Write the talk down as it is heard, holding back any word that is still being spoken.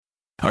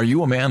Are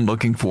you a man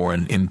looking for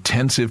an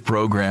intensive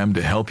program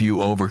to help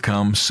you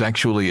overcome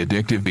sexually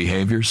addictive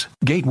behaviors?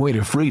 Gateway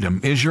to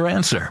Freedom is your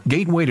answer.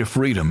 Gateway to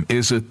Freedom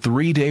is a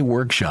 3-day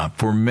workshop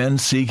for men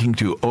seeking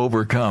to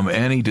overcome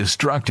any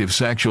destructive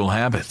sexual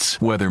habits.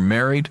 Whether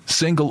married,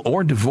 single,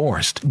 or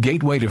divorced,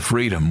 Gateway to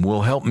Freedom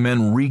will help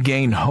men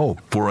regain hope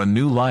for a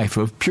new life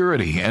of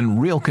purity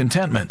and real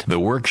contentment. The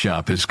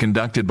workshop is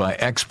conducted by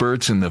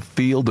experts in the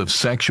field of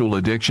sexual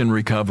addiction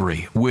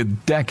recovery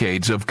with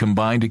decades of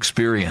combined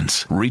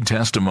experience. Read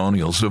testimonials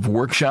of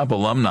workshop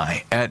alumni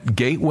at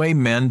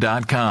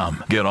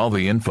gatewaymen.com. Get all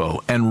the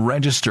info and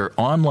register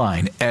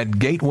online at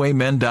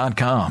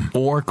gatewaymen.com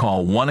or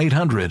call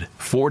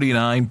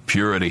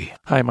 1-800-49-PURITY.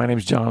 Hi, my name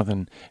is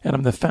Jonathan, and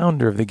I'm the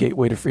founder of the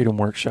Gateway to Freedom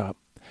workshop.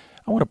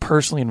 I want to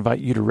personally invite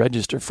you to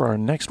register for our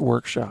next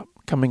workshop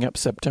coming up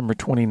September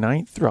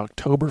 29th through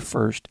October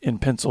 1st in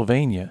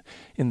Pennsylvania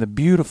in the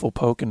beautiful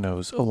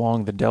Poconos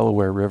along the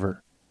Delaware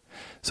River.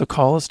 So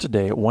call us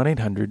today at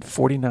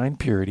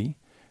 1-800-49-PURITY.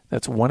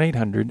 That's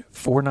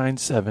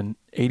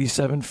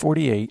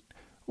 1-800-497-8748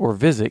 or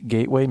visit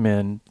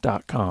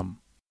gatewaymen.com.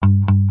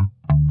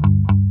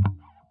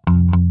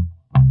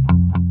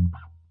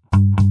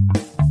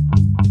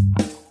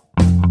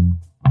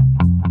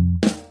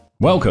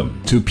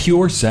 Welcome to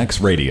Pure Sex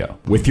Radio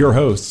with your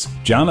hosts,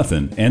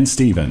 Jonathan and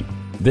Stephen.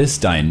 This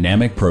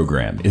dynamic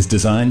program is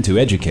designed to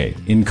educate,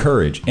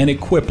 encourage, and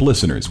equip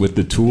listeners with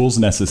the tools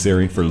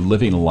necessary for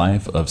living a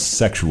life of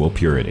sexual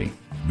purity.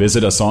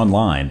 Visit us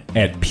online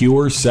at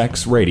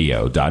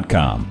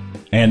puresexradio.com.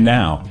 And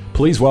now,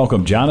 please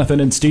welcome Jonathan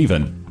and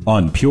Stephen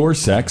on Pure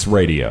Sex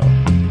Radio.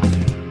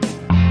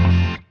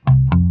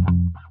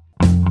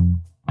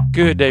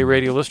 Good day,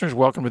 radio listeners.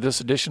 Welcome to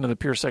this edition of the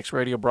Pure Sex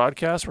Radio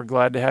broadcast. We're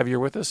glad to have you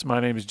with us. My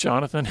name is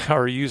Jonathan. How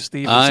are you,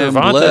 Stephen Cervantes?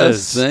 I'm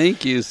blessed.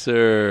 Thank you,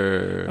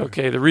 sir.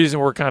 Okay, the reason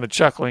we're kind of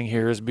chuckling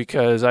here is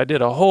because I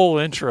did a whole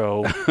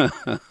intro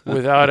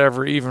without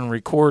ever even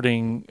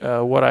recording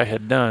what I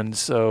had done.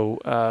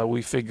 So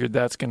we figured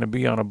that's going to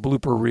be on a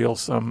blooper reel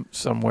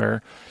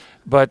somewhere.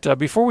 But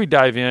before we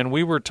dive in,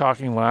 we were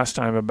talking last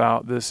time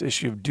about this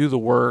issue of do the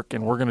work,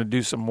 and we're going to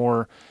do some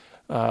more.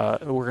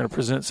 We're going to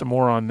present some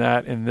more on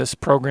that in this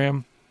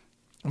program.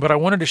 But I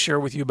wanted to share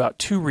with you about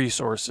 2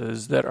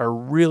 resources that are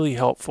really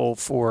helpful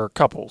for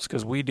couples,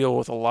 because we deal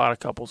with a lot of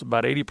couples.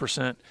 About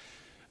 80%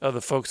 of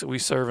the folks that we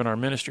serve in our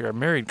ministry are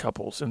married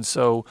couples. And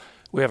so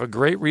we have a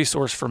great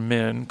resource for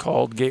men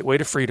called Gateway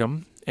to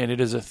Freedom, and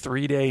it is a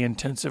 3-day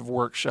intensive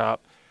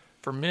workshop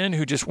for men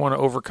who just want to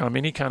overcome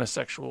any kind of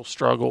sexual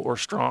struggle or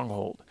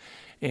stronghold.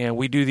 And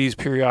we do these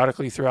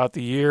periodically throughout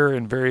the year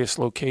in various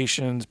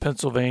locations,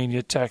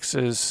 Pennsylvania,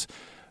 Texas,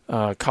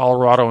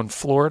 Colorado, and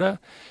Florida.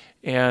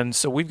 And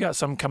so we've got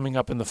some coming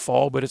up in the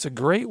fall, but it's a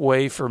great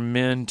way for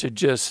men to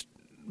just,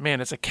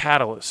 it's a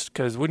catalyst.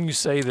 Because wouldn't you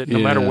say that no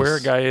matter where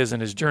a guy is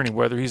in his journey,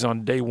 whether he's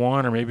on day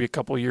 1 or maybe a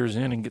couple of years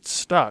in and gets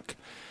stuck,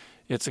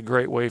 it's a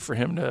great way for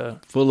him to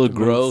full of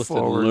growth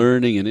and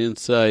learning and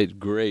insight.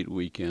 Great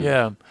weekend.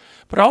 Yeah.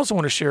 But I also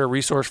want to share a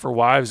resource for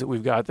wives that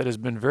we've got that has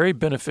been very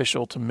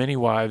beneficial to many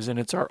wives, and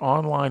it's our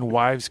online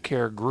wives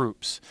care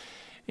groups.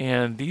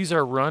 And these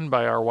are run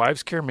by our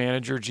wives care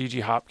manager,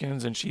 Gigi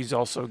Hopkins, and she's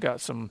also got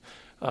some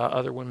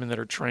other women that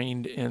are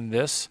trained in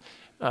this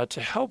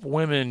to help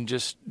women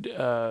just,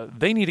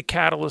 they need a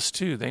catalyst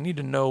too. They need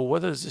to know,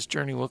 what does this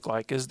journey look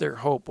like? Is there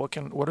hope? What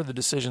are the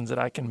decisions that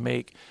I can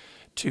make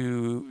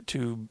to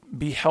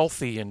be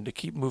healthy and to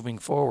keep moving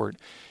forward?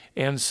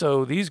 And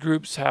so these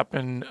groups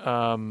happen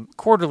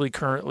quarterly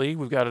currently.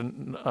 We've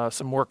got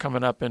some more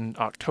coming up in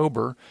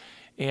October,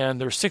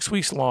 and they're 6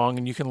 weeks long,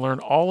 and you can learn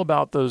all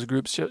about those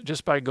groups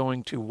just by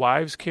going to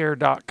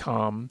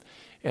wivescare.com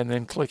and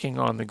then clicking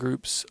on the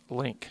groups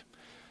link.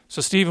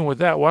 So, Stephen, with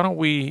that, why don't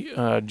we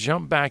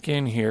jump back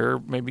in here,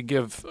 maybe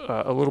give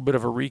a little bit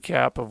of a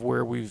recap of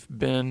where we've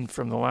been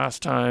from the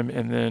last time,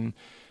 and then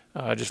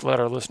just let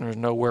our listeners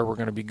know where we're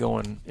going to be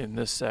going in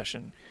this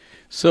session.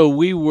 So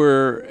we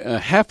were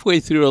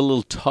halfway through a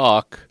little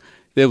talk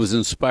that was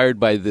inspired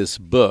by this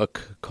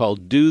book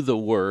called Do the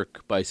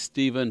Work by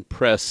Stephen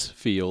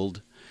Pressfield.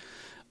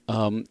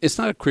 It's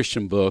not a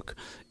Christian book.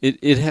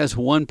 It has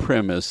one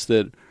premise,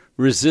 that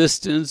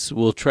resistance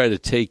will try to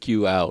take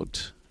you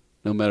out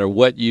no matter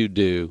what you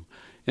do.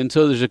 And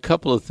so there's a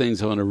couple of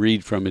things I want to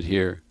read from it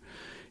here.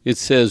 It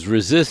says,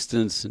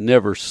 resistance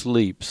never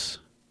sleeps.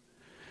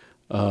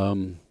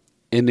 And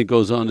it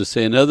goes on to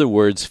say, in other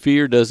words,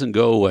 fear doesn't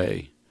go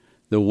away.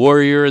 The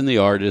warrior and the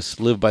artist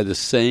live by the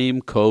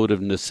same code of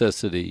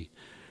necessity,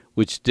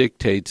 which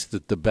dictates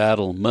that the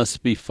battle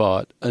must be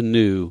fought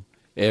anew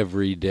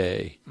every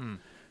day.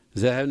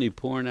 Does that have any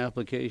porn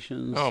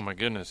applications? Oh, my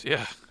goodness,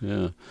 yeah.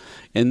 Yeah.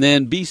 And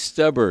then be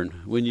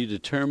stubborn. When you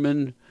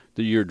determine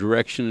your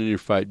direction in your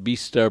fight, be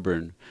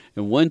stubborn.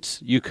 And once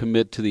you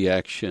commit to the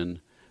action,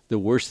 the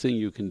worst thing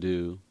you can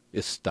do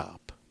is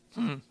stop.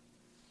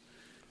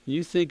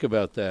 You think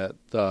about that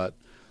thought.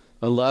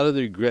 A lot of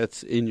the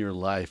regrets in your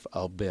life,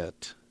 I'll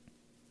bet,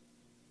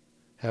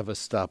 have a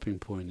stopping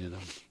point in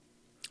them.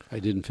 I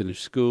didn't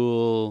finish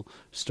school,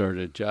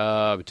 started a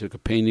job, took a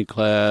painting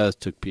class,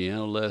 took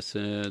piano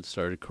lessons,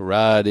 started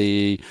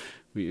karate,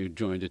 we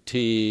joined a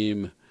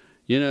team,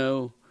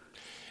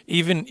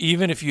 Even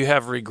if you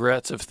have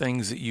regrets of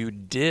things that you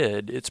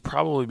did, it's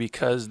probably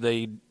because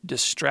they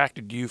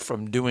distracted you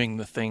from doing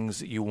the things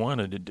that you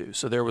wanted to do.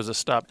 So there was a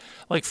stop.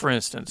 Like, for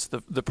instance,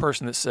 the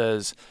person that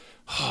says,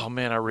 oh,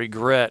 man, I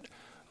regret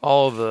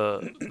all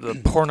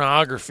the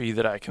pornography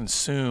that I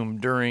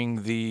consumed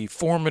during the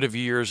formative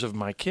years of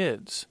my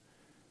kids.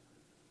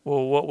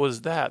 Well, what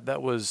was that?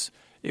 It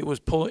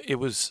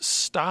was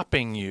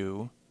stopping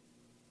you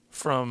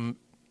from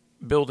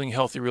building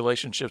healthy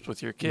relationships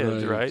with your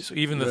kids, right? So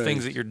even the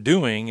things that you're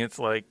doing, it's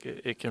like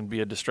it can be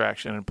a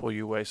distraction and pull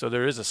you away. So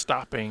there is a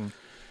stopping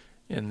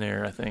in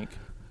there, I think.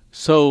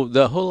 So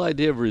the whole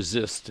idea of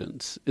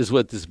resistance is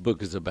what this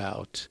book is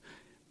about.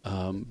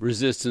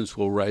 Resistance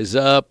will rise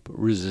up.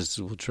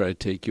 Resistance will try to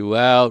take you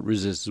out.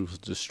 Resistance will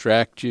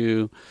distract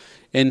you.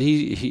 And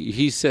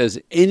he says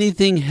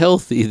anything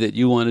healthy that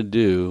you want to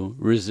do,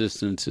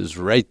 resistance is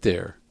right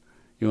there.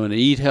 You want to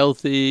eat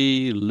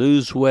healthy,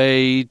 lose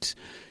weight,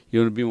 you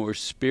want to be more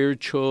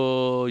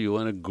spiritual, you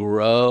want to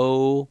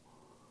grow,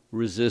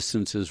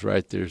 resistance is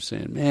right there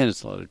saying, man,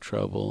 it's a lot of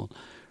trouble.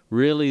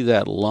 Really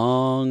that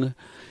long?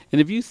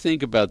 And if you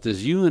think about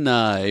this, you and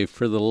I,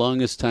 for the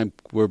longest time,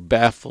 were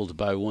baffled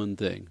by one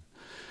thing.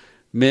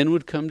 Men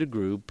would come to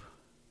group,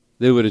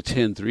 they would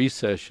attend 3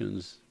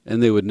 sessions,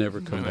 and they would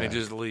never come back. They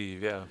just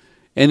leave, yeah.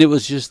 And it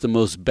was just the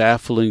most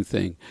baffling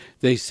thing.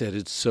 They said,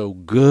 it's so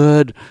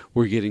good,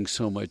 we're getting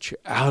so much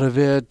out of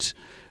it,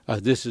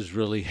 this is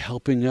really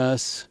helping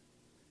us.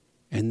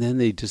 And then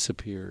they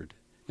disappeared,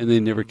 and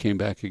they never came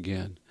back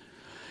again.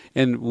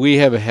 And we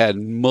have had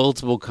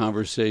multiple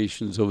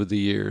conversations over the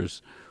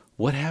years.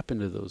 What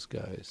happened to those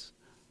guys?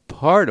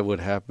 Part of what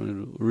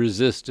happened,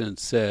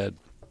 resistance said,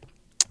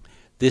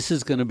 this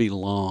is going to be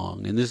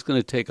long, and this is going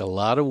to take a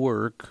lot of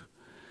work,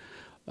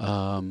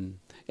 and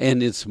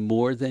it's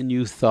more than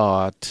you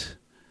thought.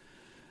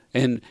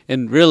 And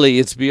really,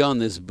 it's beyond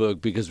this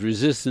book, because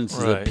resistance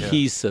is a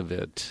piece of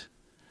it.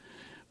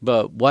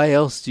 But why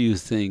else do you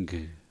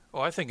think?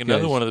 Well, I think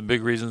another one of the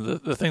big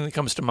reasons, the thing that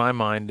comes to my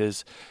mind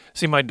is,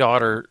 see, my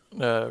daughter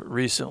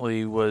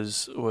recently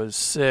was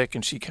sick,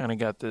 and she kind of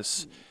got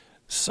this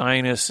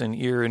sinus and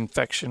ear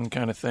infection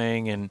kind of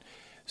thing. And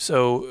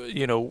so,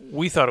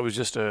 we thought it was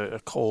just a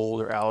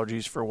cold or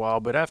allergies for a while.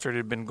 But after it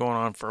had been going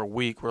on for a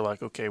week, we're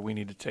like, okay, we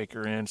need to take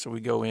her in. So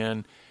we go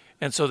in,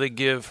 and so they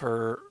give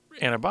her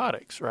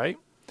antibiotics, right?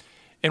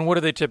 And what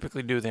do they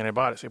typically do with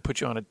antibiotics? They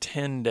put you on a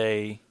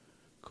 10-day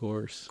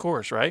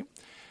course, right?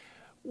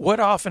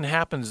 What often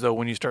happens, though,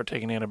 when you start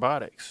taking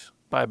antibiotics?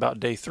 By about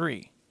day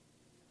 3.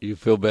 You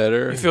feel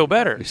better? You feel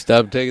better. You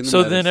stop taking the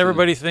medicine. So then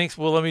everybody thinks,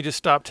 well, let me just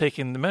stop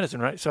taking the medicine,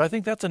 right? So I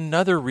think that's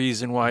another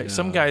reason why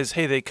some guys,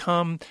 hey, they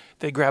come,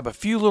 they grab a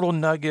few little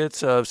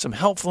nuggets of some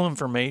helpful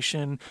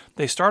information,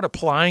 they start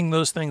applying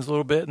those things a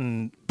little bit,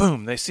 and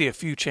boom, they see a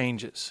few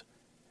changes.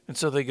 And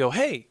so they go,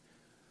 hey,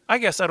 I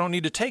guess I don't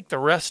need to take the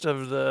rest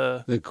of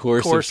the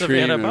course of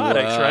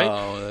antibiotics,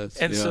 right?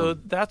 And so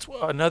that's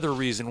another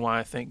reason why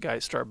I think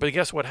guys start. But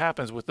guess what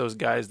happens with those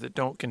guys that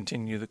don't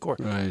continue the course?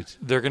 Right.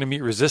 They're going to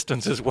meet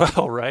resistance as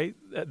well, right?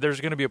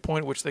 There's going to be a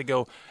point at which they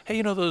go,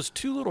 hey, those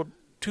two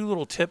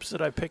little tips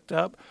that I picked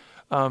up,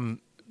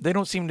 they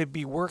don't seem to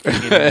be working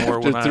anymore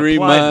when I apply them. 3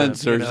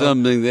 months or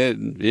something.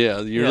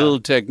 Your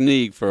little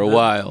technique for a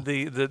while.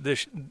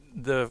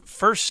 The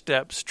first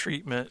step's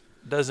treatment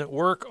doesn't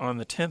work on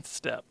the 10th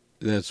step.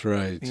 That's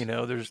right.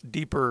 There's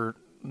deeper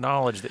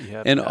knowledge that you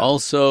have. And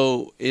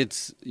also,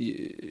 it's,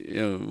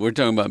 we're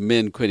talking about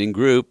men quitting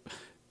group.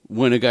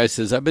 When a guy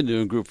says, I've been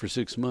doing group for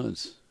 6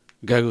 months,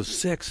 the guy goes,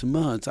 6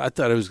 months? I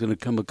thought I was going to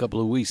come a couple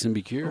of weeks and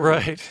be cured.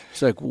 Right.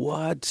 It's like,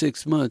 what?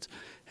 6 months?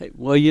 Hey,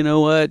 well, you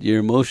know what? Your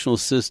emotional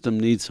system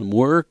needs some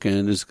work,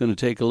 and it's going to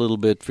take a little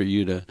bit for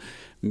you to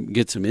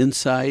get some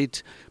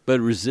insight. But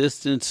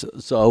resistance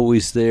is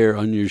always there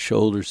on your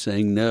shoulder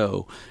saying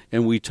no.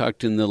 And we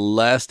talked in the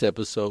last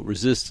episode,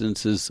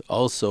 resistance is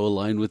also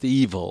aligned with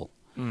evil.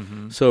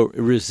 Mm-hmm. So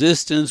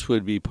resistance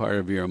would be part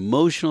of your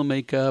emotional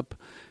makeup.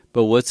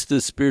 But what's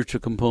the spiritual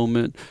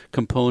component?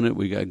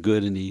 We got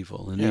good and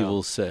evil. And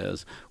evil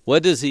says,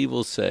 what does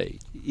evil say?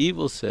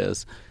 Evil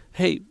says,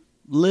 hey,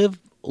 live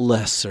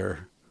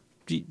lesser.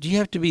 Do you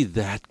have to be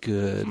that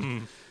good?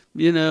 Mm.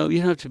 You don't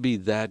have to be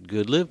that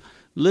good.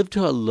 Live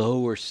to a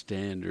lower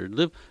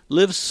standard.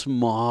 Live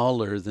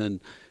smaller than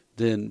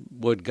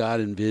what God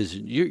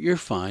envisioned. You're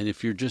fine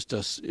if you're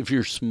if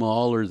you're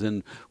smaller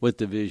than what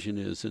the vision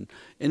is, and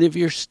if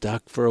you're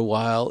stuck for a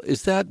while,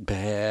 is that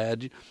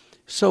bad?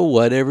 So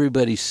what?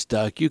 Everybody's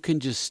stuck. You can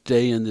just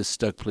stay in this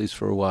stuck place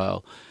for a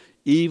while.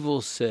 Evil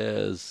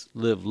says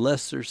live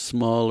lesser,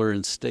 smaller,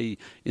 and stay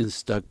in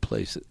stuck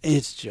places.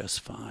 It's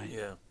just fine.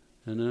 Yeah.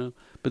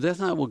 But that's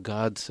not what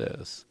God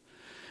says,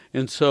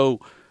 and so.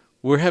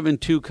 We're having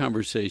 2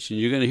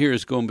 conversations. You're going to hear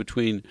us going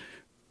between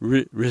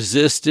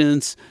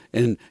resistance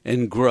and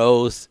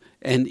growth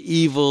and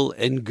evil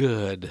and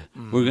good.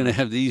 Mm-hmm. We're going to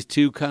have these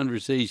 2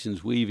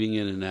 conversations weaving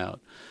in and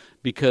out.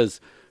 Because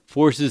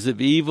Forces of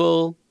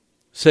evil,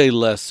 say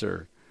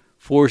lesser.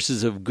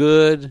 Forces of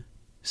good,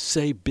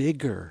 say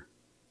bigger.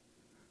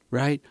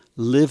 Right?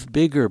 Live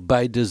bigger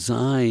by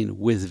design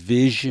with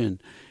vision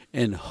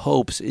and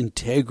hopes,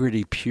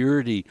 integrity,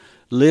 purity.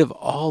 Live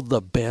all the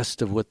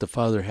best of what the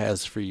Father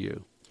has for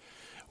you.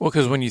 Well,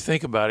 because when you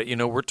think about it,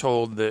 we're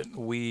told that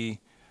we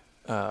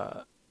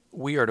are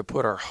to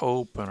put our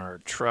hope and our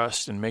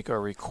trust and make our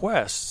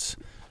requests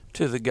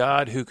to the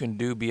God who can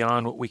do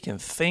beyond what we can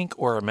think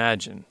or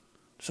imagine.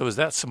 So is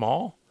that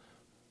small?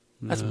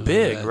 That's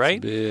big, that's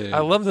right? big. I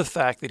love the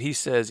fact that he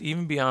says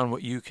even beyond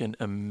what you can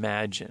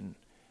imagine.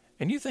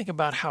 And you think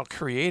about how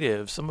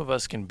creative some of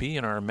us can be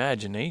in our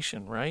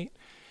imagination, right?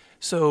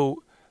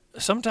 So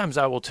sometimes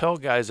I will tell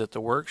guys at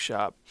the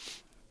workshop,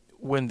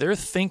 when they're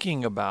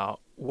thinking about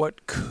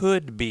what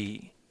could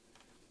be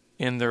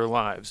in their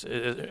lives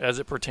as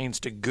it pertains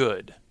to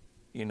good,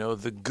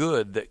 the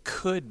good that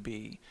could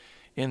be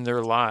in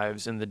their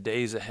lives in the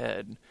days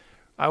ahead,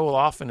 I will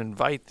often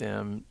invite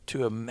them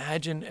to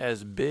imagine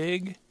as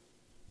big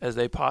as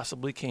they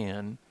possibly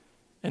can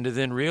and to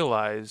then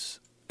realize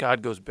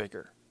God goes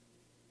bigger.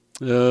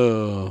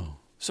 Oh.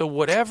 So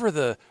whatever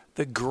the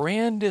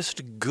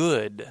grandest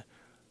good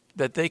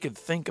that they could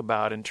think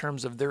about in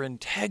terms of their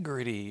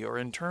integrity or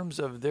in terms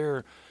of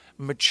their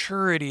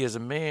maturity as a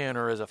man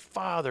or as a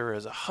father,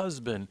 as a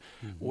husband,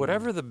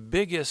 whatever the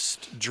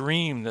biggest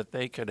dream that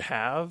they could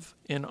have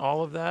in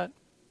all of that,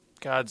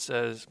 God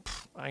says,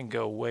 I can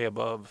go way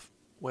above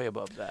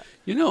that.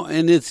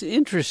 And it's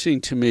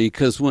interesting to me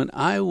because when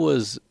I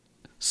was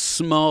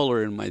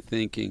smaller in my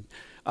thinking,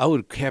 I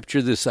would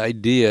capture this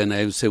idea and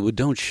I would say, well,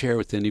 don't share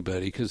with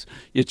anybody because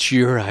it's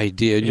your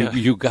idea. Yeah.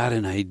 You got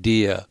an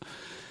idea.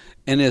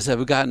 And as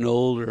I've gotten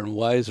older and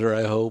wiser,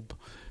 I hope,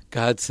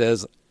 God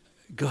says,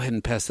 go ahead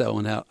and pass that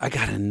one out. I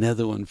got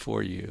another one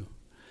for you.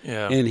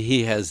 Yeah. And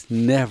he has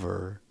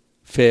never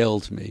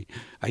failed me.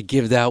 I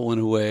give that one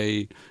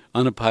away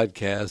on a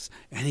podcast,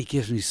 and he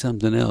gives me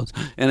something else.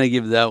 And I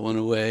give that one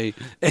away,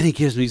 and he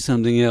gives me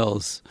something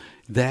else.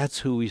 That's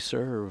who we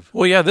serve.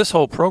 Well, yeah, this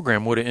whole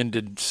program would have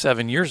ended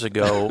 7 years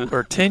ago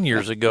or 10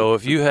 years ago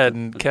if you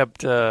hadn't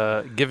kept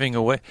giving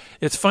away.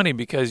 It's funny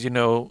because,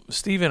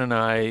 Stephen and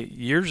I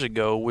years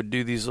ago would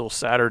do these little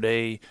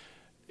Saturday,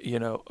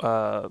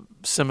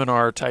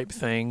 seminar type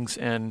things.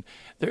 And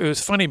it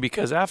was funny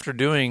because after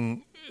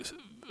doing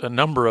a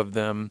number of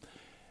them,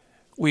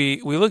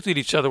 we looked at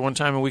each other one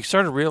time and we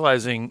started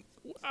realizing,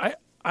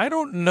 I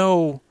don't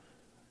know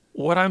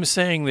what I'm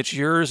saying that's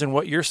yours and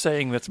what you're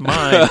saying that's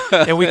mine.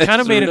 And we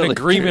kind of made an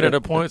agreement at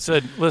a point,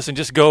 said, listen,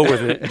 just go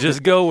with it.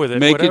 Just go with it.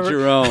 Make whatever. it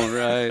your own,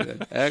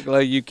 right? Act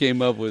like you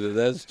came up with it.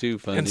 That's too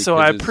funny. And so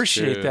I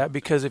appreciate that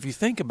because if you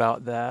think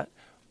about that,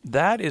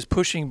 that is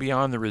pushing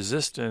beyond the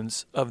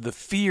resistance of the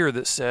fear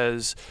that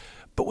says,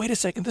 but wait a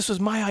second, this was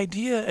my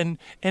idea and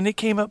it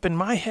came up in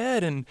my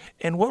head and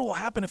what will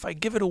happen if I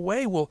give it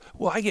away? Will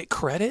I get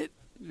credit?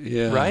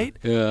 Yeah. Right?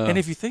 Yeah. And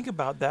if you think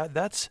about that,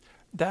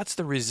 that's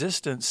the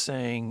resistance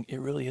saying it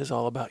really is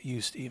all about you,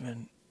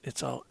 Stephen.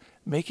 It's all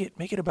make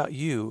it about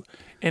you.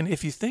 And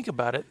if you think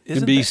about it,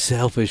 and be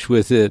selfish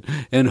with it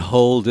and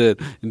hold it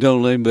and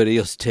don't let anybody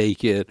else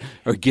take it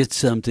or get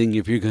something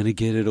if you're going to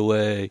get it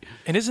away.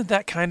 And isn't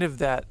that kind of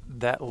that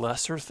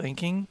lesser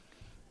thinking?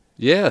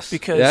 Yes,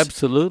 because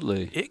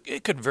absolutely.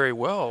 It could very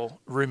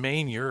well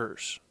remain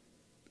yours.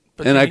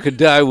 But and I could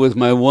die with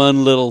my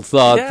one little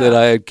thought that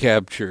I had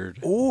captured.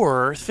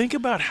 Or think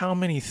about how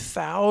many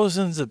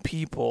thousands of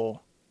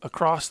people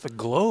across the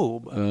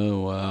globe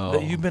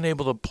that you've been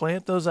able to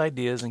plant those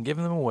ideas and give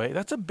them away.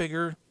 That's a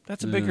bigger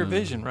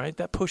vision, right?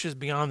 That pushes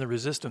beyond the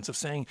resistance of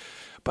saying,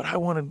 but I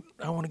want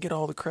to get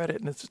all the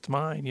credit and it's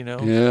mine,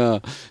 Yeah.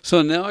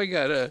 So now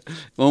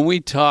when we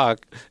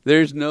talk,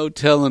 there's no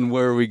telling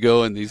where we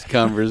go in these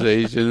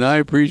conversations. And I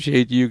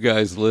appreciate you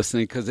guys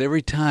listening because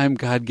every time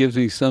God gives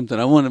me something,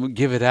 I want to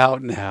give it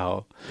out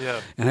now.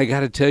 Yeah. And I got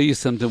to tell you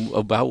something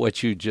about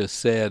what you just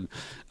said.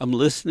 I'm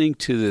listening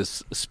to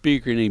this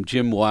speaker named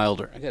Jim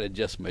Wilder. I got to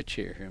adjust my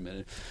chair here a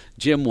minute.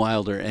 Jim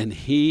Wilder, and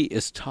he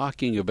is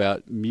talking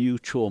about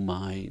mutual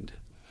mind.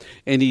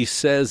 And he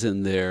says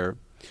in there,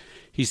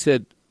 he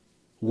said,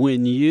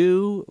 when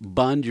you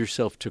bond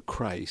yourself to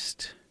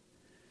Christ,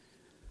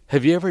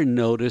 have you ever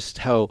noticed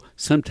how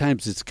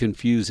sometimes it's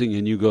confusing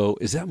and you go,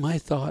 is that my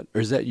thought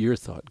or is that your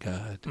thought,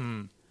 God?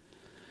 Mm.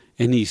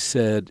 And he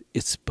said,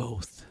 it's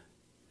both.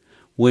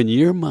 When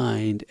your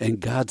mind and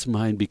God's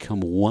mind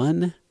become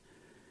one,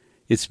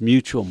 it's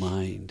mutual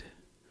mind.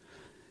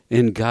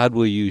 And God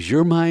will use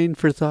your mind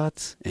for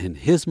thoughts and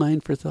his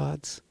mind for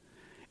thoughts.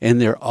 And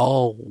they're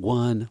all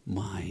one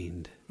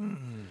mind.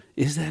 Mm-hmm.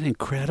 Isn't that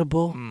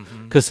incredible?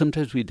 Because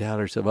sometimes we doubt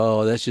ourselves.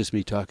 Oh, that's just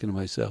me talking to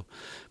myself.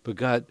 But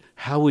God,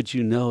 how would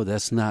you know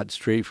that's not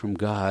straight from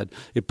God?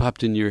 It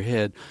popped in your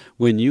head.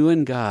 When you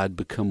and God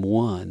become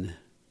one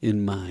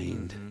in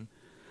mind,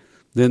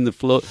 then the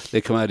flow, they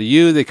come out of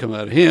you, they come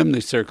out of him, they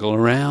circle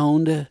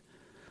around.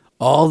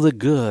 All the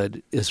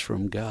good is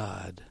from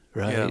God,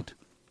 right? Yeah.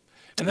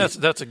 And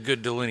that's a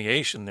good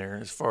delineation there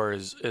as far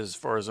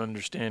as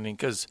understanding,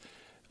 because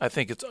I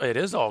think it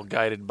is all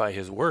guided by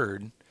His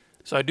Word.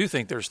 So I do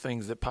think there's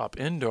things that pop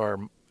into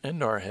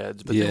our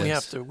heads, but then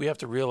we have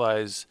to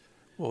realize,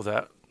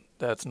 well,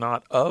 that's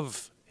not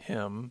of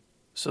Him,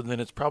 so then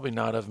it's probably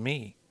not of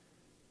me.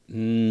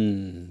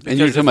 And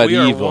you're talking about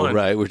evil,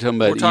 right? We're talking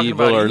about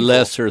evil or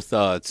lesser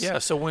thoughts. Yeah,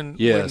 so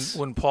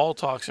when Paul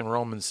talks in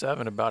Romans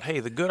 7 about, hey,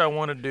 the good I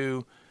want to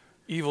do,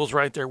 evil's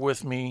right there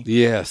with me.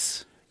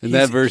 Yes. And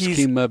that verse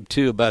came up,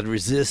 too, about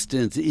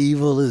resistance.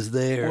 Evil is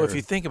there. Well, if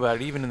you think about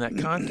it, even in that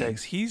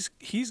context,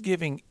 he's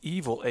giving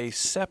evil a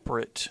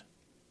separate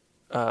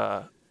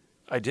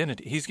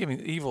identity. He's giving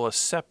evil a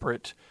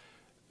separate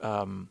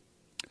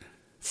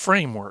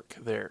framework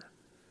there.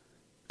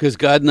 Because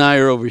God and I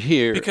are over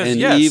here, because, and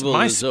evil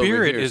my is spirit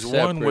over here, is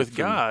one with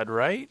God,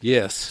 right?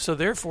 Yes. So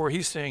therefore,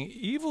 he's saying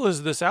evil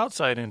is this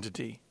outside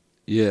entity.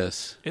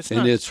 Yes.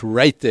 And it's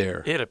right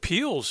there. It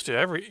appeals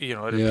to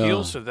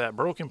appeals to that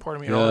broken part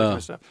of me, and all that kind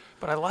of stuff.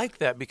 But I like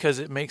that because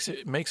it makes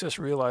us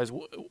realize,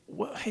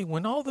 hey,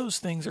 when all those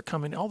things are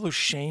coming, all those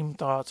shame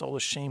thoughts, all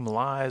those shame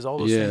lies, all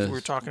those things we were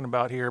talking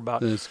about here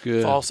about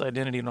false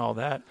identity and all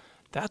that,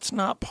 that's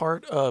not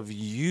part of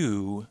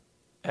you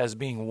as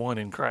being one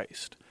in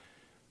Christ.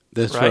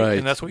 That's right.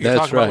 And that's what you're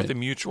talking about with the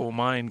mutual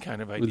mind kind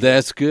of idea.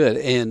 That's good.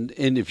 And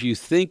if you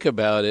think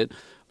about it,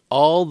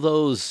 all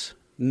those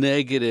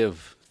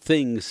negative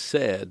things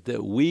said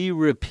that we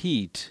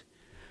repeat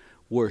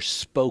were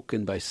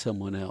spoken by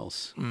someone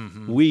else.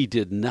 Mm-hmm. We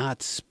did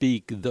not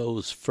speak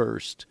those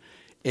first.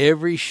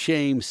 Every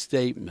shame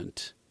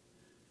statement,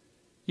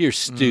 you're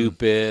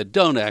stupid,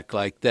 don't act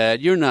like that,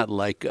 you're not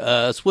like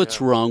us, what's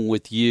wrong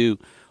with you?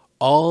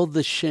 All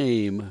the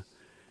shame,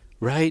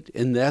 right?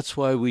 And that's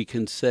why we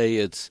can say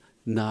it's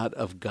not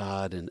of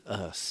God and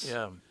us.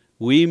 Yeah.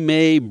 We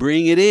may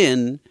bring it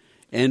in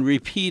and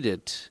repeat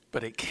it.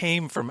 But it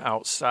came from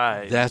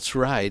outside. That's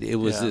right. It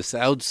was this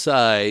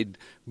outside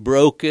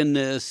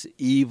brokenness,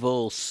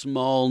 evil,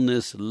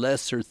 smallness,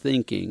 lesser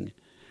thinking,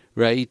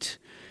 right?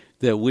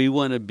 That we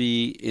want to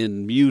be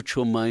in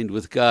mutual mind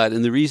with God.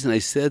 And the reason I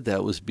said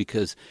that was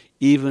because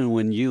even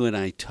when you and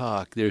I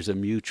talk, there's a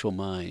mutual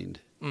mind.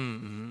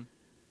 Mm-hmm.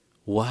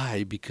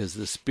 Why? Because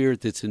the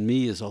spirit that's in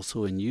me is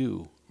also in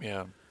you.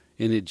 Yeah.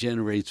 And it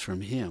generates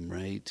from Him,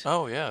 right?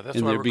 Oh, yeah. That's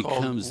and why there we're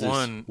becomes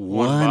called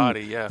one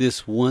body, yeah.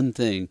 This one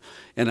thing.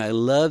 And I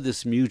love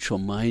this mutual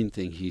mind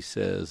thing, he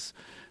says,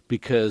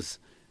 because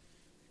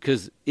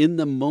in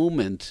the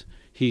moment,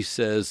 he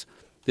says,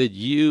 that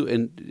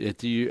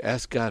if you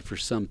ask God for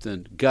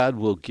something, God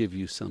will give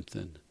you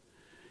something.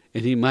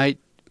 And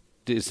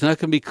it's not going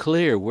to be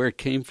clear where it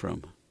came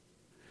from.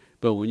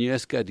 But when you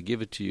ask God to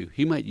give it to you,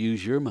 He might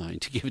use your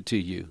mind to give it to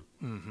you.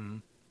 Mm-hmm.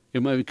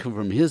 It might come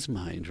from His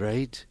mind,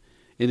 right?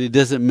 And it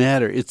doesn't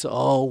matter. It's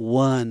all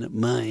one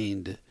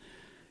mind.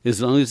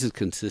 As long as it's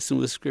consistent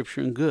with Scripture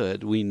and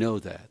good, we know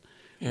that.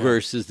 Yeah.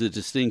 Versus the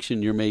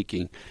distinction you're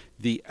making,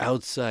 the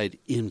outside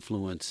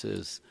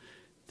influences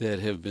that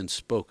have been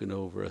spoken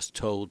over us,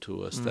 told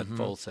to us, that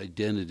false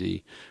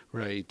identity,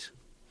 right?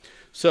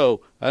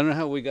 So, I don't know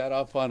how we got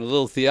off on a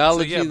little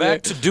theology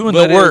back there, to doing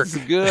the work. It's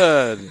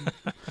good.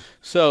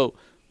 So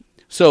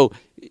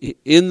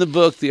in the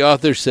book, the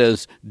author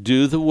says,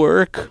 do the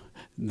work,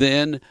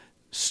 then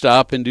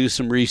stop and do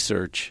some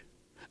research,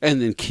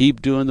 and then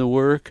keep doing the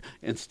work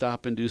and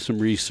stop and do some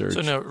research.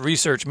 So, no,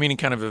 research meaning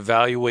kind of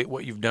evaluate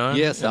what you've done?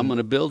 Yes, I'm going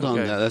to build on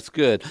that. That's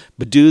good.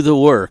 But do the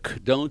work.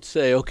 Don't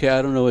say, okay,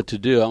 I don't know what to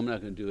do. I'm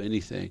not going to do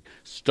anything.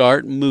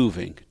 Start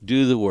moving.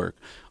 Do the work.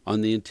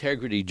 On the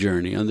integrity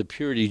journey, on the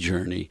purity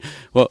journey,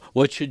 well,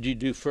 what should you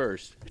do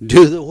first?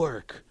 Do the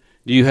work.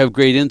 Do you have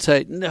great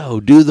insight? No,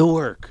 do the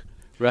work.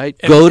 Right?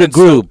 Go to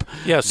group.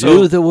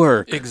 Do the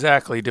work.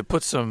 Exactly. To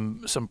put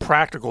some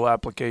practical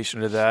application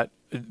to that,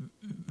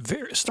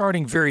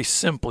 starting very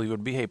simply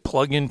would be, hey,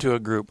 plug into a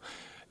group.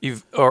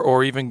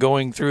 Or even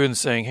going through and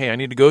saying, hey, I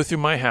need to go through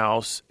my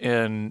house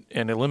and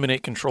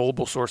eliminate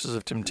controllable sources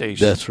of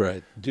temptation. That's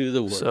right. Do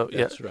the work.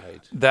 That's right.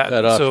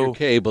 Cut off your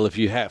cable if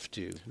you have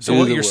to. So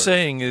what you're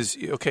saying is,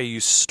 okay, you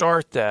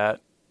start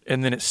that,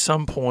 and then at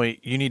some point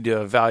you need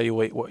to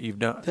evaluate what you've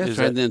done. That's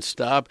right. And then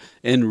stop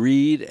and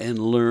read and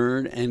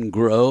learn and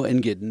grow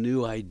and get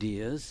new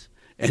ideas.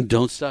 And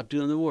don't stop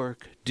doing the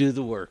work. Do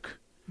the work.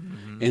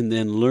 Mm-hmm. And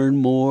then learn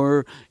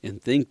more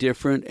and think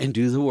different and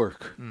do the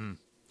work. Mm.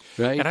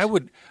 Right? And I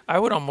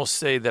would almost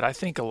say that I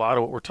think a lot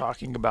of what we're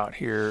talking about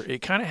here,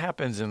 it kind of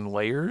happens in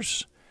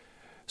layers.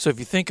 So if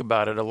you think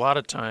about it, a lot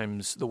of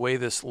times the way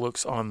this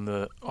looks on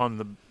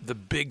the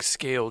big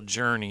scale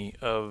journey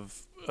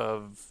of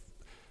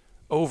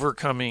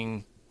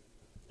overcoming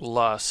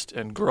lust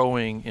and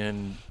growing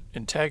in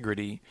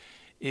integrity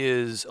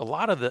is a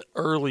lot of the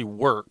early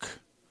work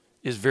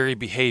is very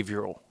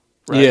behavioral.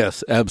 Right?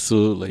 Yes,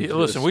 absolutely.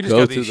 Listen, we just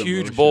got these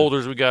huge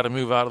boulders we got to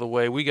move out of the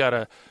way. We got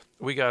to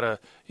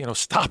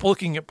stop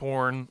looking at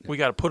porn. We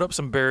got to put up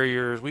some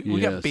barriers. We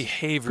got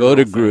behavioral Go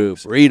to things. Group,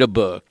 read a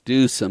book,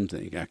 do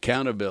something,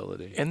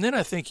 accountability. And then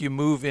I think you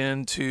move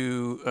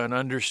into an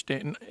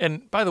understanding.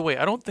 And by the way,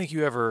 I don't think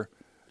you ever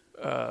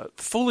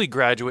fully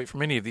graduate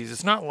from any of these.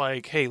 It's not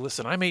like, hey,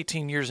 listen, I'm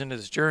 18 years into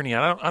this journey.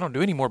 I don't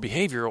do any more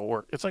behavioral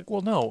work. It's like,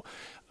 well, no,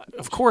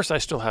 of course I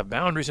still have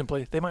boundaries in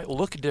place. They might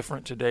look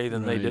different today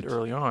than they did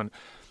early on.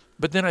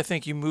 But then I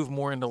think you move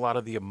more into a lot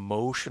of the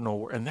emotional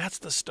work, and that's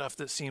the stuff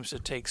that seems to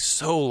take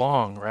so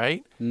long,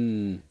 right?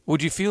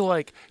 Would you feel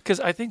like,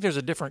 because I think there's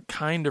a different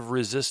kind of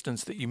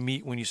resistance that you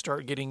meet when you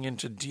start getting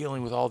into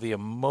dealing with all the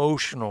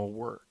emotional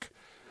work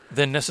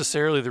than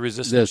necessarily the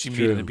resistance you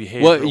meet in the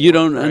behavioral Well, you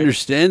don't work, right?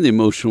 understand the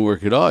emotional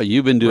work at all.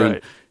 You've been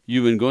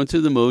going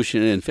through the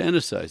motion and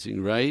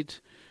fantasizing,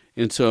 right?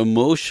 And so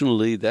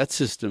emotionally, that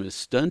system is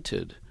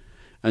stunted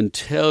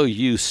until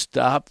you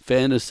stop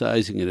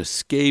fantasizing and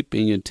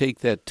escaping and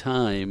take that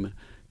time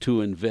to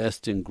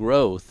invest in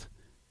growth.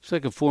 It's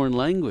like a foreign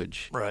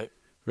language. Right.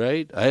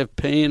 Right? I have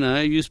pain,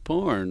 I use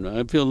porn.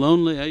 I feel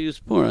lonely, I use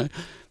porn.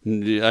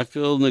 I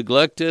feel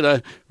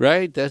neglected,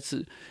 right? That's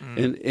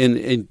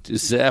and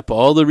zap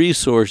all the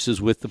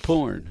resources with the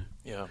porn.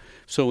 Yeah.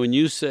 So when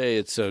you say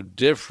it's so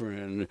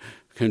different,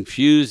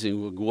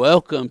 confusing,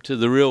 welcome to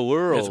the real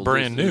world. It's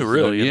brand new,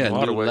 really, in a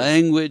lot of ways. New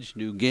language,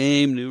 new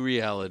game, new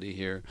reality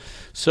here.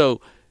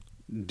 So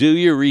do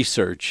your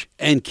research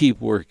and keep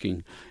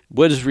working.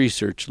 What is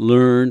research?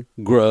 Learn,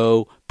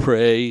 grow,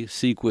 pray,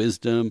 seek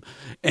wisdom,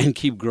 and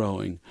keep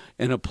growing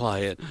and apply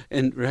it.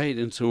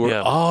 And so we're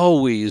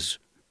always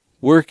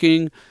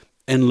working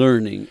and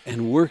learning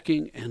and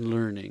working and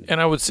learning.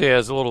 And I would say,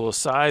 as a little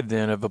aside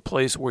then, of a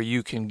place where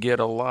you can get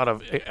a lot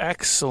of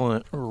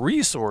excellent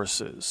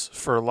resources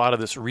for a lot of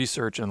this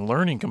research and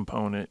learning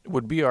component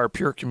would be our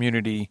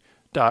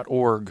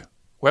purecommunity.org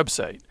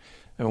website.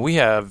 And we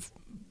have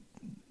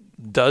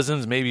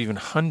dozens, maybe even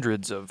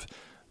hundreds of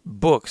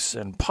books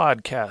and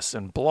podcasts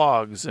and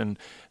blogs, and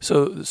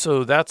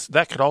so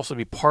that could also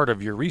be part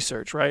of your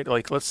research, right?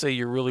 Like, let's say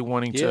you're really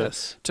wanting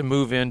to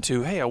move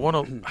into, hey,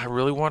 I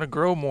really want to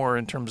grow more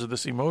in terms of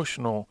this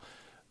emotional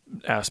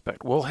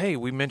aspect. Well, hey,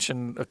 we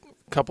mentioned a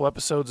couple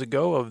episodes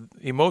ago of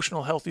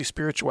Emotional Healthy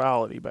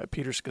Spirituality by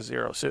Peter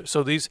Scazzero.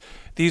 So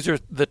these are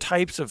the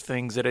types of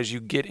things that as you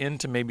get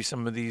into maybe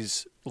some of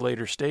these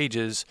later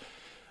stages,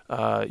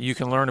 you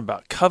can learn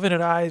about.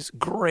 Covenant Eyes,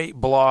 great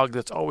blog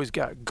that's always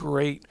got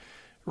great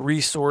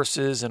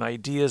resources and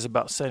ideas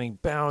about setting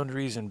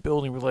boundaries and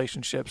building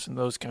relationships and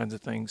those kinds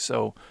of things.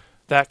 So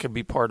that could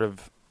be part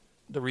of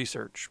the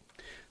research.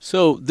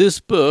 So this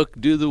book,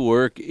 Do the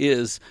Work,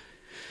 is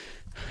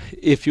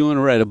if you want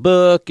to write a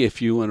book, if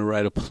you want to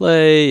write a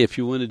play, if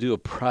you want to do a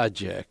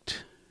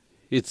project,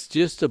 it's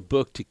just a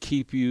book to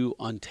keep you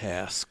on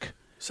task.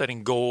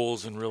 Setting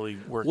goals and really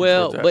working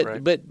towards that,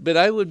 right? But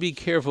I would be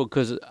careful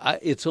because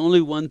it's only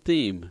one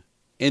theme,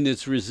 and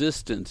it's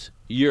resistance.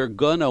 You're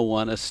going to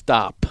want to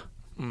stop.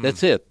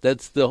 That's it.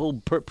 That's the whole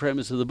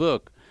premise of the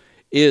book,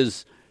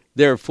 is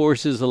there are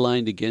forces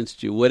aligned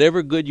against you.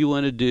 Whatever good you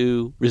want to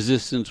do,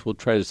 resistance will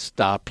try to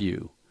stop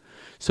you.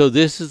 So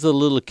this is a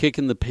little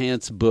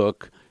kick-in-the-pants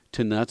book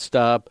to not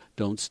stop,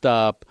 don't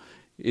stop.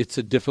 It's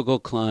a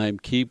difficult climb.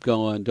 Keep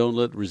going. Don't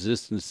let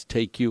resistance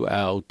take you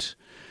out.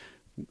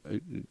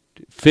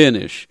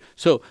 Finish.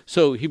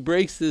 So he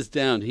breaks this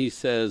down. He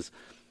says,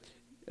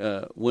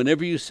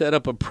 whenever you set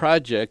up a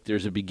project,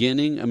 there's a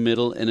beginning, a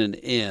middle, and an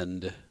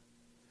end.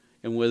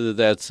 And whether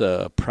that's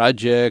a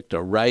project,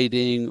 a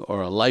writing,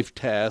 or a life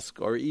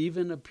task, or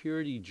even a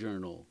purity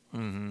journey,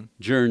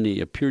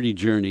 a purity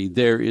journey,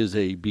 there is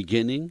a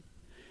beginning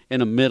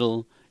and a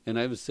middle, and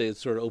I would say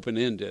it's sort of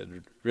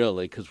open-ended,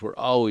 really, because we're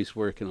always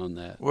working on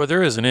that. Well,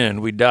 there is an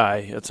end. We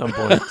die at some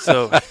point.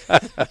 So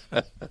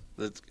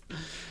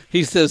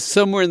he says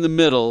somewhere in the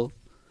middle,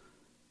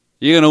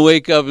 you're going to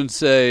wake up and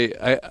say,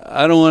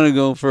 I don't want to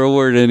go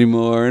forward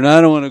anymore, and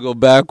I don't want to go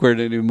backward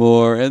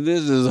anymore, and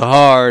this is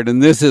hard,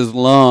 and this is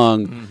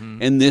long,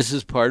 and this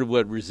is part of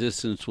what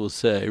resistance will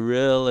say.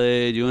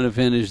 Really? Do you want to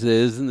finish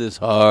this? Isn't this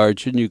hard?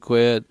 Shouldn't you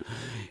quit?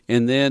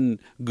 And then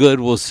good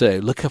will say,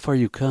 look how far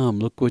you've come.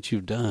 Look what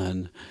you've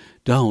done.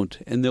 Don't.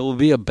 And there will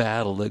be a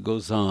battle that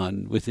goes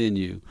on within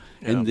you.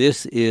 Yeah. And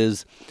this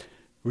is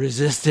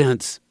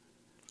resistance.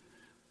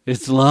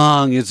 It's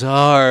long, it's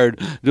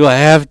hard. Do I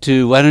have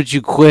to? Why don't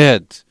you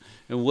quit?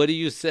 And what do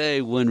you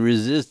say when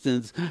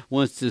resistance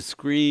wants to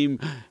scream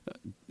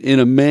in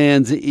a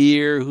man's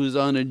ear who's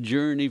on a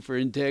journey for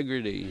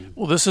integrity?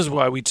 Well, this is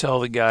why we tell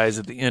the guys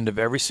at the end of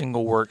every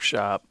single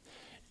workshop,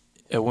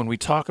 when we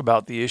talk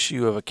about the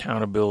issue of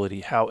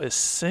accountability, how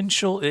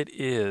essential it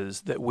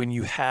is that when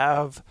you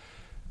have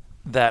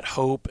that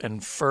hope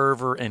and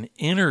fervor and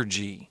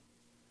energy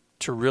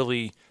to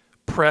really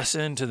press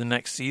into the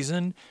next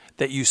season,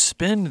 that you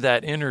spend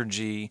that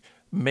energy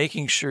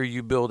making sure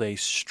you build a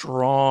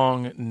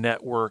strong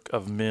network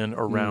of men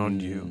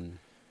around you.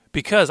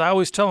 Because I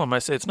always tell them, I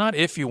say, it's not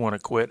if you want to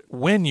quit,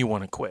 when you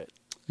want to quit.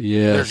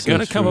 Yes, there's going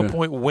to come a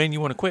point when you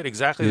want to quit.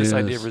 Exactly this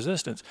idea of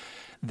resistance.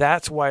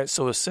 That's why it's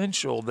so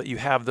essential that you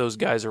have those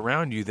guys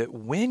around you, that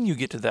when you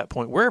get to that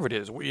point, wherever it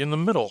is, in the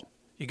middle,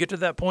 you get to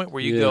that point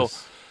where you go,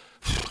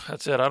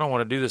 that's it, I don't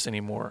want to do this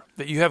anymore.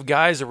 That you have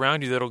guys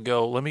around you that'll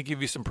go, let me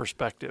give you some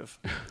perspective.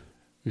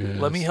 Yes.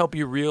 Let me help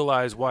you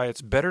realize why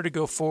it's better to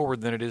go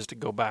forward than it is to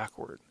go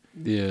backward.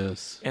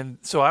 Yes. And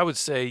so I would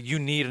say you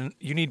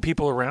need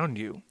people around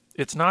you.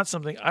 It's not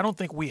something, I don't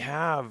think we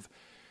have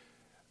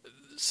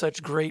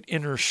such great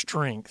inner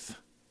strength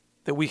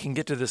that we can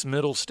get to this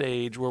middle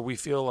stage where we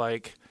feel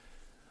like,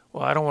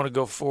 well, I don't want to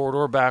go forward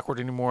or backward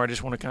anymore. I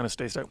just want to kind of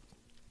stay stuck.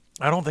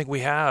 I don't think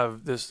we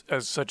have this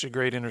as such a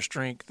great inner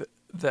strength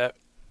that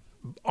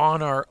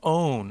on our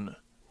own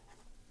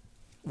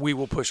we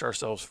will push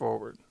ourselves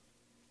forward.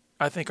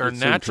 I think our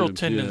natural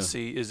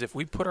tendency is if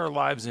we put our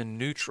lives in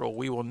neutral,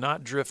 we will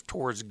not drift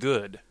towards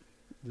good.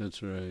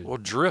 That's right. We'll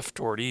drift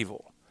toward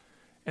evil.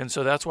 And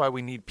so that's why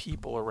we need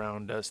people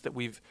around us that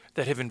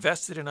have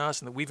invested in us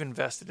and that we've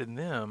invested in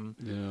them.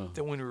 Yeah.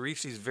 That when we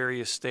reach these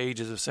various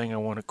stages of saying, I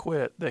want to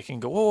quit, they can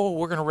go, oh,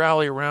 we're going to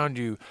rally around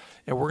you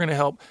and we're going to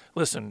help.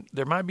 Listen,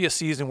 there might be a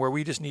season where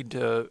we just need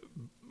to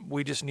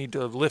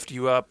lift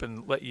you up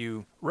and let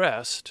you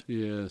rest.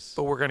 Yes.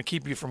 But we're going to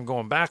keep you from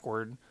going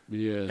backward.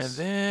 Yes. And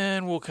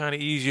then we'll kind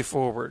of ease you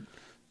forward.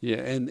 Yeah,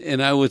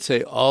 and I would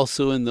say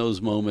also in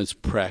those moments,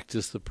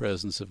 practice the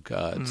presence of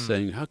God,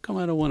 saying, how come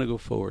I don't want to go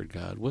forward,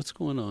 God? What's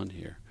going on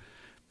here?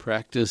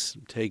 Practice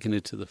taking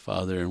it to the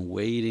Father and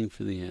waiting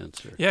for the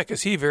answer. Yeah,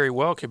 because he very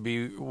well could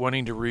be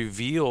wanting to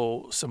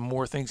reveal some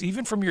more things,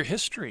 even from your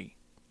history,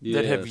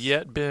 that have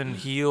yet been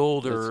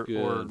healed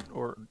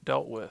or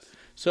dealt with.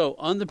 So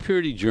on the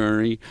purity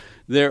journey,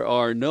 there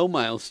are no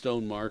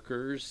milestone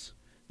markers.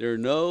 There are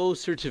no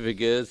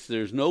certificates,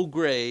 there's no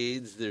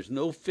grades, there's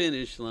no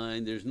finish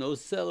line, there's no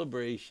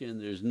celebration,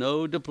 there's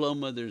no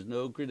diploma, there's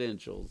no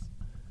credentials.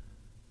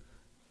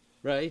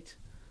 Right?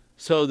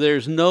 So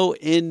there's no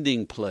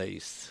ending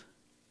place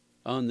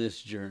on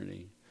this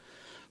journey.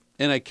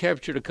 And I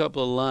captured a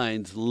couple of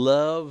lines.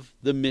 Love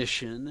the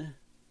mission,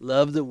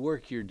 love the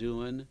work you're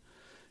doing,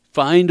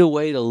 find a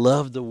way to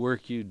love the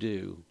work you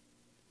do,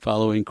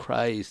 following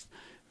Christ,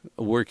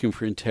 working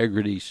for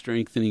integrity,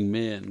 strengthening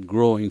men,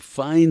 growing.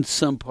 Find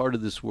some part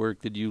of this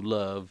work that you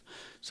love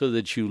so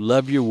that you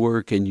love your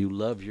work and you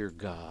love your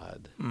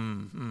God.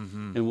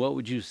 Mm-hmm. And what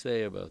would you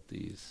say about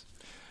these?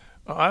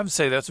 I would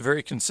say that's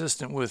very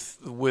consistent with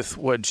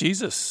what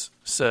Jesus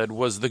said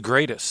was the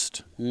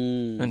greatest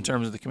in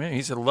terms of the commandment.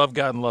 He said, love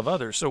God and love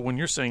others. So when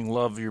you're saying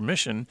love your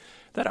mission,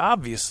 that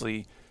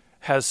obviously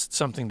has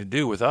something to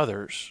do with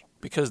others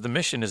because the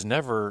mission is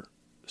never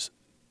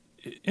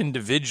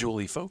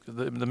individually focused.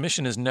 The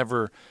mission is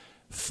never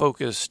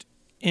focused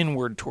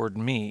inward toward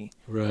me.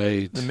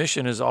 Right. The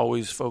mission is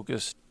always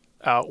focused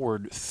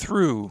outward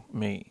through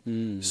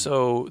me.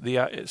 So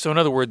in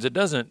other words, it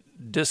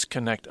doesn't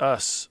disconnect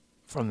us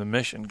from the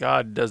mission.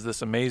 God does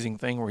this amazing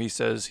thing where he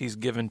says he's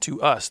given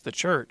to us, the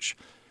church,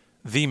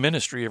 the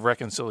ministry of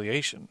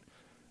reconciliation.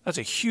 That's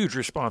a huge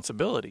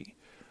responsibility.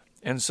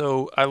 And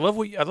so I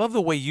love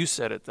the way you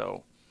said it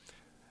though.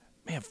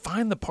 Man,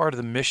 find the part of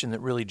the mission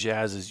that really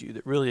jazzes you,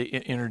 that really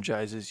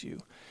energizes you.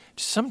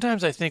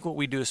 Sometimes I think what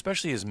we do,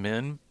 especially as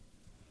men,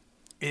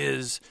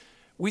 is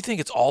we think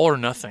it's all or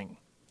nothing.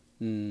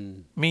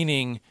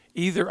 Meaning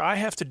either I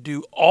have to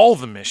do all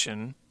the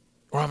mission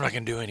or I'm not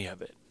going to do any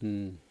of it.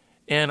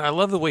 And I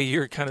love the way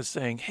you're kind of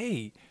saying,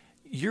 hey,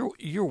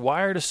 you're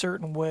wired a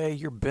certain way,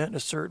 you're bent a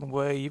certain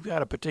way, you've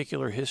got a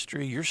particular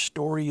history, your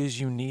story is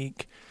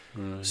unique.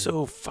 Right.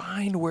 So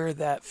find where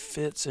that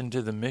fits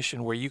into the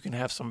mission, where you can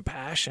have some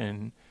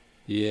passion.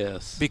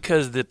 Yes.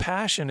 Because the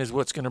passion is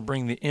what's going to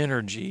bring the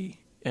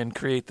energy and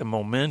create the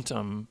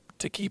momentum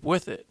to keep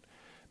with it.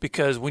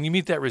 Because when you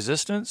meet that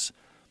resistance,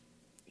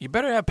 you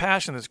better have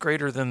passion that's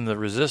greater than the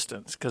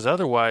resistance, because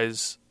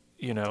otherwise,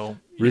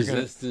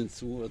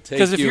 resistance will take you out.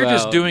 Because if you're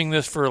just doing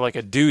this for like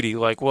a duty,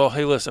 like, well,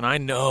 hey, listen, I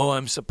know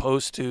I'm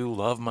supposed to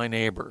love my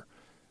neighbor.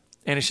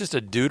 And it's just a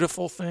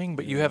dutiful thing,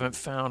 but you haven't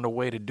found a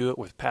way to do it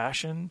with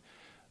passion.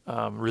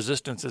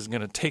 Resistance is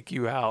going to take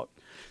you out.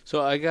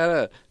 So I got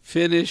to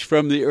finish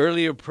from the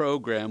earlier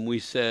program. We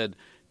said,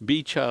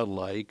 be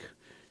childlike.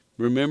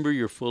 Remember,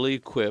 you're fully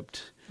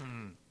equipped.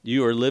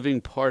 You are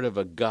living part of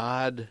a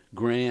God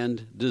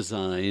grand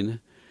design.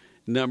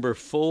 Number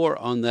 4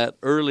 on that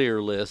earlier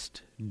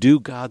list, do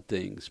God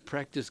things.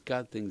 Practice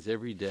God things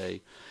every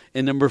day.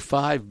 And number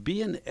 5,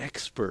 be an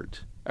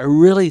expert. I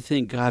really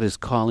think God is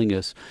calling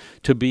us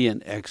to be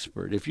an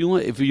expert. If you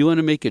want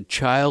to make a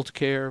child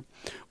care,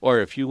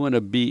 or if you want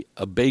to be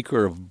a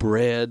baker of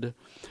bread,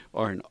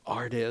 or an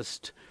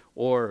artist,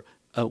 or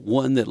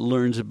one that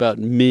learns about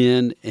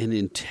men and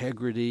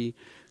integrity,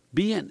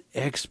 be an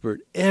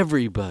expert.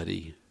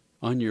 Everybody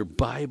on your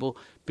Bible,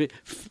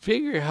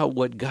 figure out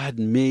what God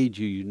made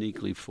you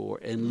uniquely for,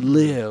 and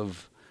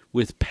live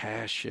with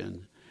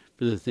passion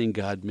for the thing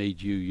God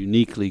made you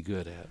uniquely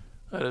good at.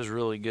 That is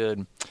really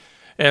good.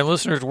 And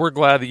listeners, we're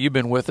glad that you've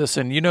been with us.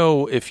 And,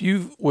 if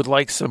you would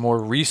like some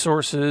more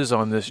resources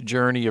on this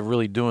journey of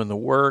really doing the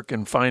work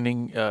and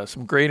finding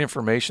some great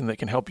information that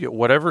can help you at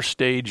whatever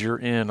stage you're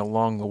in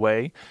along the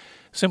way,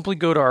 simply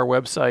go to our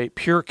website,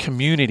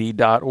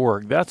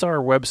 purecommunity.org. That's our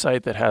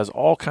website that has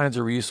all kinds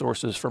of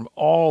resources from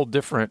all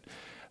different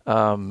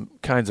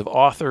kinds of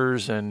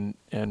authors and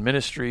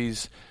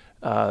ministries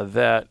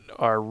that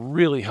are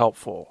really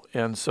helpful.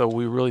 And so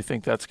we really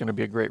think that's going to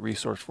be a great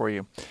resource for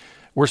you.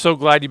 We're so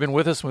glad you've been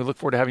with us, and we look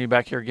forward to having you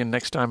back here again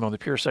next time on the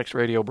Pure Sex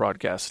Radio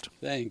broadcast.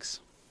 Thanks.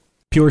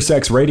 Pure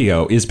Sex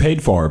Radio is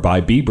paid for by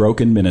Be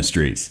Broken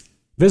Ministries.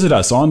 Visit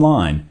us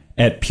online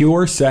at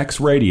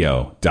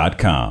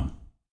puresexradio.com.